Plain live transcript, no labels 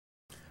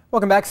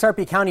Welcome back.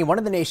 Sarpy County, one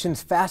of the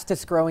nation's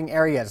fastest growing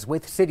areas,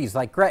 with cities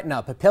like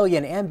Gretna,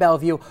 Papillion, and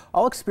Bellevue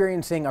all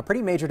experiencing a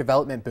pretty major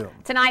development boom.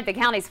 Tonight, the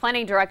county's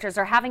planning directors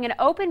are having an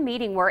open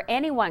meeting where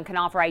anyone can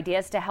offer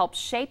ideas to help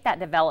shape that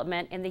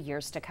development in the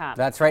years to come.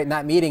 That's right. In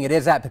that meeting, it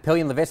is at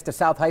Papillion La Vista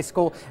South High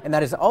School, and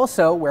that is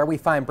also where we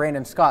find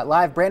Brandon Scott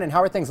live. Brandon,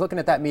 how are things looking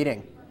at that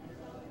meeting?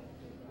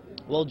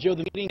 Well, Joe,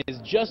 the meeting is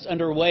just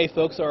underway.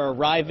 Folks are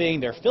arriving.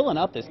 They're filling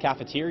up this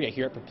cafeteria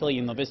here at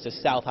Papillion La Vista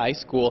South High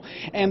School,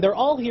 and they're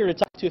all here to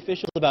talk to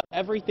officials about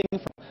everything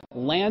from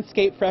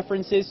landscape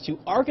preferences to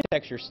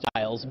architecture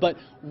styles. But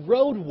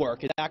road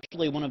work is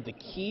actually one of the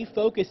key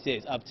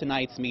focuses of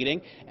tonight's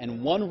meeting,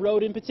 and one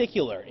road in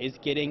particular is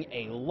getting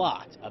a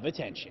lot of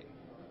attention.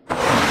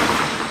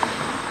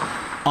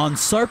 On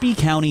Sarpy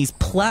County's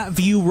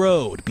Platteview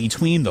Road,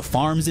 between the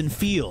farms and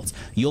fields,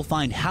 you'll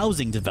find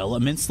housing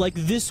developments like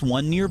this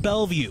one near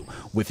Bellevue,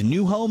 with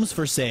new homes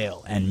for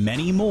sale and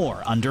many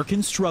more under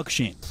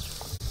construction.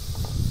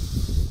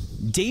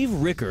 Dave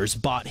Rickers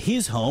bought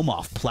his home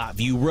off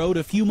Platteview Road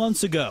a few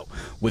months ago.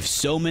 With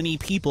so many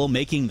people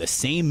making the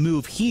same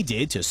move he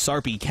did to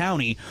Sarpy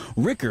County,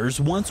 Rickers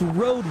wants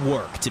road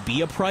work to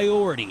be a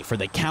priority for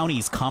the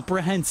county's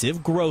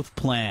comprehensive growth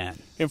plan.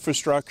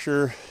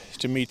 Infrastructure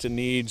to meet the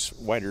needs,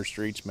 wider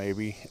streets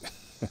maybe,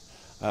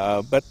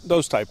 but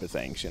those type of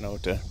things,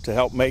 to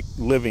help make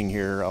living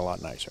here a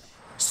lot nicer.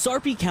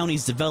 Sarpy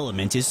County's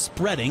development is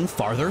spreading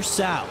farther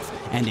south,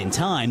 and in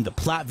time, the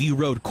Platteview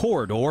Road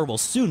corridor will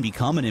soon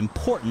become an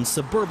important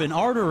suburban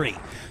artery.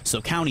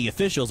 So county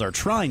officials are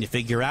trying to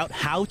figure out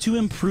how to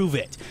improve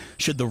it.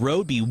 Should the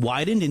road be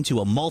widened into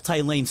a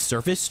multi-lane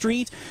surface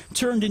street,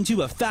 turned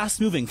into a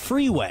fast-moving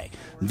freeway?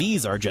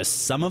 These are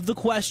just some of the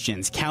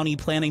questions County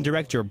Planning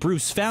Director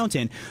Bruce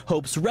Fountain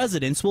hopes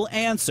residents will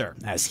answer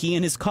as he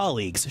and his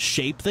colleagues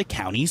shape the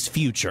county's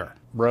future.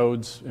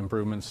 Roads,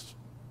 improvements,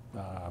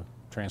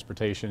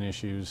 transportation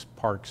issues,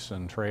 parks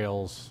and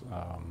trails,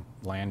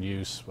 land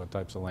use, what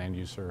types of land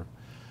use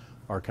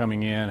are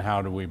coming in,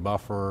 how do we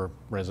buffer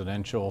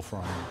residential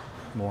from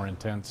more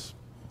intense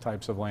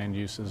types of land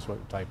uses,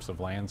 what types of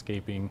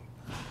landscaping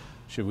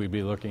should we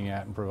be looking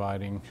at and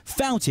providing.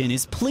 Fountain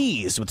is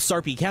pleased with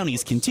Sarpy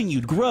County's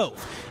continued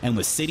growth, and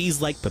with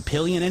cities like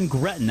Papillion and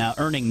Gretna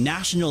earning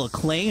national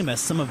acclaim as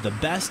some of the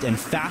best and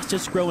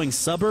fastest growing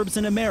suburbs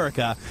in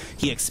America,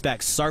 he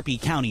expects Sarpy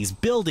County's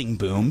building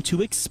boom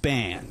to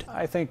expand.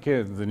 I think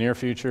the near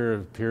future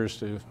appears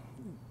to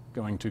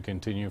going to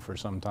continue for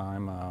some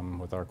time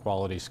with our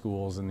quality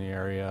schools in the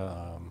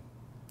area,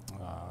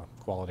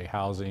 quality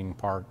housing,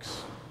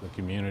 parks, the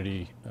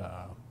community,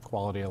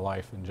 quality of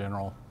life in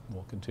general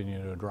will continue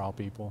to draw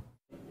people.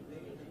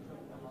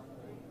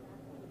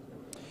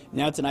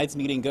 Now tonight's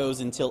meeting goes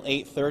until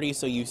 8:30,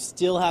 so you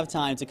still have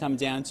time to come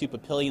down to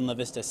Papillion La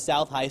Vista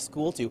South High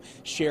School to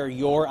share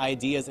your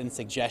ideas and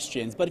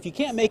suggestions. But if you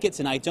can't make it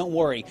tonight, don't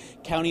worry.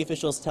 County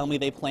officials tell me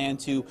they plan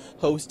to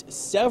host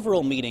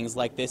several meetings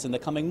like this in the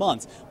coming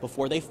months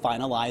before they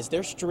finalize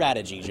their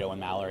strategy, Joe and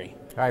Mallory.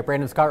 All right,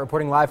 Brandon Scott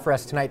reporting live for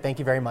us tonight. Thank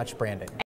you very much, Brandon.